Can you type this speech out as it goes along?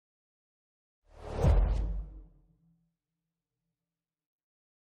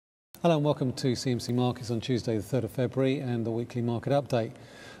Hello and welcome to CMC Markets on Tuesday the 3rd of February and the weekly market update.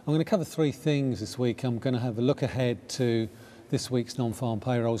 I'm going to cover three things this week. I'm going to have a look ahead to this week's non-farm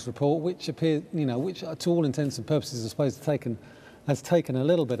payrolls report, which appears, which to all intents and purposes I suppose has taken a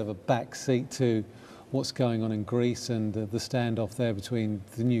little bit of a back seat to what's going on in Greece and the standoff there between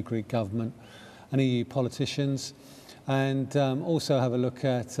the new Greek government and EU politicians. And also have a look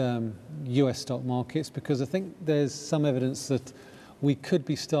at US stock markets, because I think there's some evidence that we could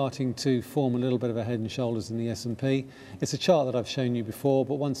be starting to form a little bit of a head and shoulders in the S&P. It's a chart that I've shown you before,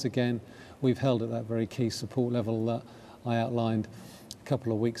 but once again, we've held at that very key support level that I outlined a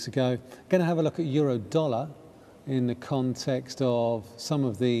couple of weeks ago. Going to have a look at euro dollar in the context of some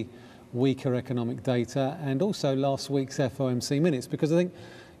of the weaker economic data and also last week's FOMC minutes, because I think,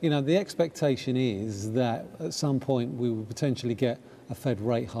 the expectation is that at some point we will potentially get a Fed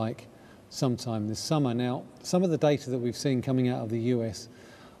rate hike sometime this summer. Now, some of the data that we've seen coming out of the US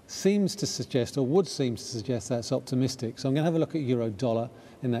seems to suggest, or would seem to suggest, that's optimistic. So I'm going to have a look at euro dollar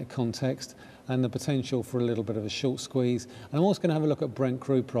in that context and the potential for a little bit of a short squeeze. And I'm also going to have a look at Brent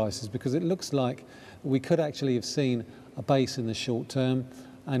crude prices, because it looks like we could actually have seen a base in the short term,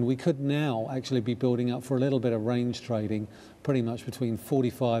 and we could now actually be building up for a little bit of range trading, pretty much between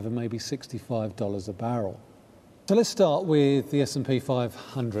 $45 and maybe $65 a barrel. So let's start with the S&P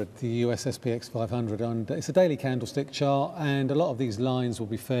 500, the US SPX 500. And it's a daily candlestick chart, and a lot of these lines will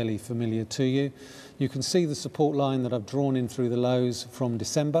be fairly familiar to you. You can see the support line that I've drawn in through the lows from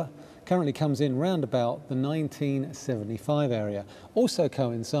December. Currently comes in round about the 1975 area. Also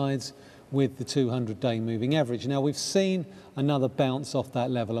coincides with the 200-day moving average. Now, we've seen another bounce off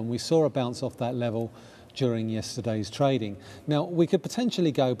that level, and we saw a bounce off that level during yesterday's trading. Now, we could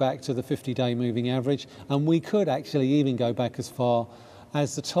potentially go back to the 50-day moving average, and we could actually even go back as far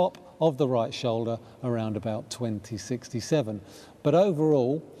as the top of the right shoulder around about 2067. But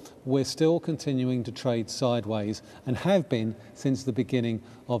overall, we're still continuing to trade sideways and have been since the beginning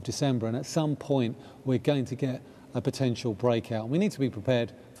of December. And at some point, we're going to get a potential breakout. We need to be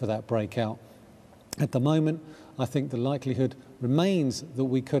prepared for that breakout. At the moment, I think the likelihood remains that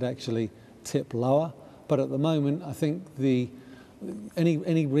we could actually tip lower. But at the moment, I think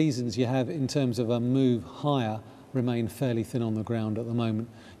any reasons you have in terms of a move higher remain fairly thin on the ground at the moment,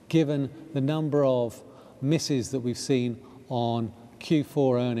 given the number of misses that we've seen on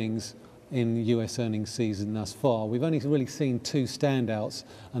Q4 earnings in the US earnings season thus far. We've only really seen two standouts,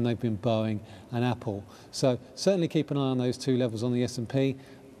 and they've been Boeing and Apple. So certainly keep an eye on those two levels on the S&P.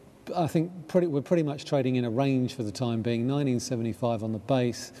 I think we're pretty much trading in a range for the time being, 1975 on the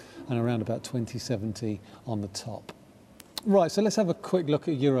base and around about 2070 on the top. Right, so let's have a quick look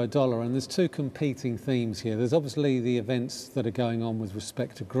at euro dollar, and there's two competing themes here. There's obviously the events that are going on with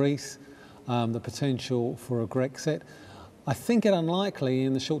respect to Greece, the potential for a Grexit. I think it unlikely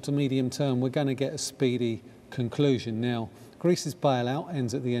in the short to medium term we're going to get a speedy conclusion. Now, Greece's bailout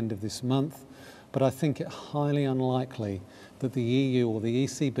ends at the end of this month, but I think it highly unlikely that the EU or the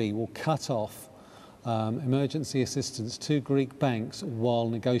ECB will cut off emergency assistance to Greek banks while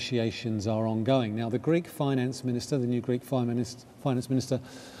negotiations are ongoing. Now, the Greek finance minister, the new Greek finance minister,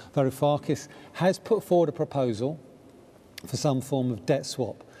 Varoufakis, has put forward a proposal for some form of debt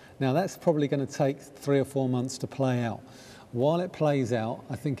swap. Now, that's probably going to take 3 or 4 months to play out. While it plays out,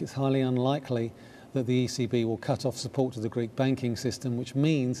 I think it's highly unlikely that the ECB will cut off support to the Greek banking system, which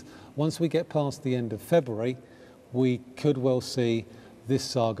means once we get past the end of February, we could well see this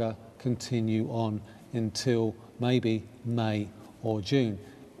saga continue on until maybe May or June.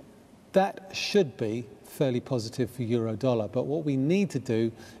 That should be fairly positive for euro dollar, but what we need to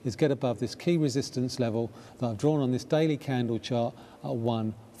do is get above this key resistance level that I've drawn on this daily candle chart at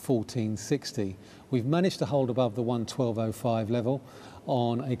 114.60. We've managed to hold above the 112.05 level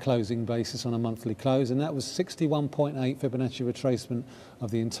on a closing basis on a monthly close, and that was 61.8 Fibonacci retracement of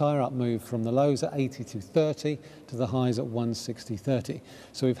the entire up move from the lows at 82.30 to the highs at 160.30.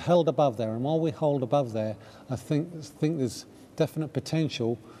 So we've held above there, and while we hold above there, I think there's definite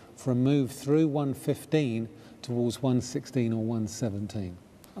potential for a move through 115 towards 116 or 117.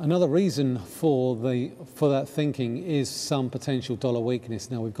 Another reason for that thinking is some potential dollar weakness.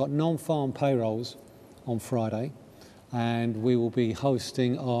 Now, we've got non-farm payrolls on Friday, and we will be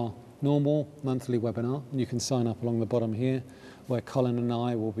hosting our normal monthly webinar. You can sign up along the bottom here, where Colin and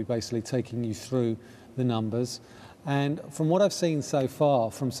I will be basically taking you through the numbers. And from what I've seen so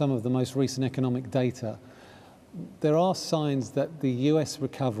far from some of the most recent economic data, there are signs that the US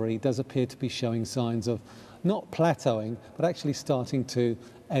recovery does appear to be showing signs of not plateauing, but actually starting to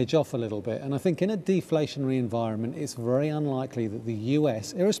edge off a little bit. And I think in a deflationary environment, it's very unlikely that the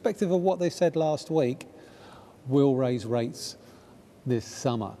US, irrespective of what they said last week, will raise rates this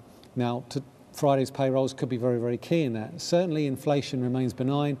summer. Now, Friday's payrolls could be very, very key in that. Certainly inflation remains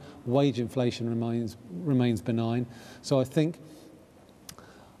benign, wage inflation remains benign. So I think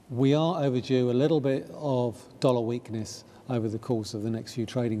we are overdue a little bit of dollar weakness over the course of the next few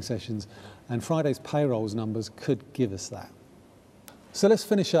trading sessions, and Friday's payrolls numbers could give us that. So let's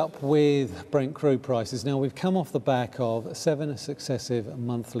finish up with Brent crude prices. Now, we've come off the back of 7 successive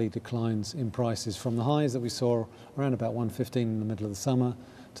monthly declines in prices, from the highs that we saw around about 115 in the middle of the summer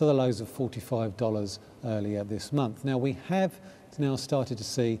to the lows of $45 earlier this month. Now, we have now started to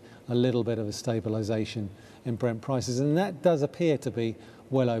see a little bit of a stabilisation in Brent prices, and that does appear to be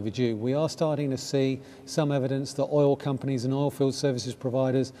well overdue. We are starting to see some evidence that oil companies and oilfield services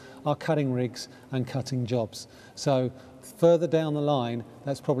providers are cutting rigs and cutting jobs. So further down the line,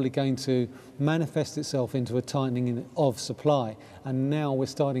 that's probably going to manifest itself into a tightening of supply. And now we're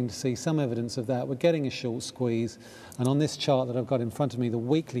starting to see some evidence of that. We're getting a short squeeze. And on this chart that I've got in front of me, the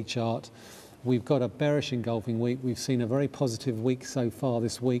weekly chart, we've got a bearish engulfing week. We've seen a very positive week so far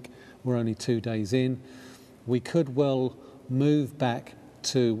this week. We're only 2 days in. We could well move back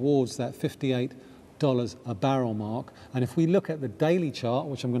towards that $58 a barrel mark. And if we look at the daily chart,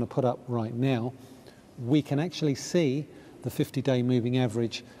 which I'm going to put up right now, we can actually see the 50-day moving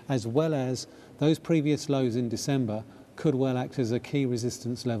average, as well as those previous lows in December could well act as a key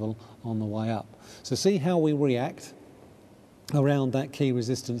resistance level on the way up. So see how we react around that key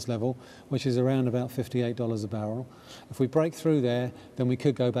resistance level, which is around about $58 a barrel. If we break through there, then we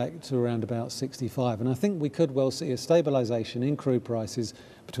could go back to around about 65. And I think we could well see a stabilisation in crude prices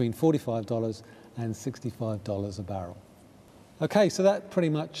between $45 and $65 a barrel. Okay, so that pretty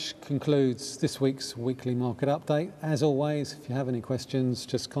much concludes this week's weekly market update. As always, if you have any questions,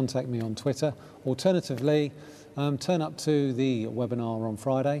 just contact me on Twitter. Alternatively, turn up to the webinar on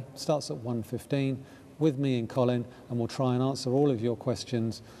Friday. It starts at 1:15 with me and Colin, and we'll try and answer all of your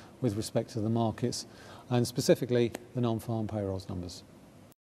questions with respect to the markets and specifically the non-farm payrolls numbers.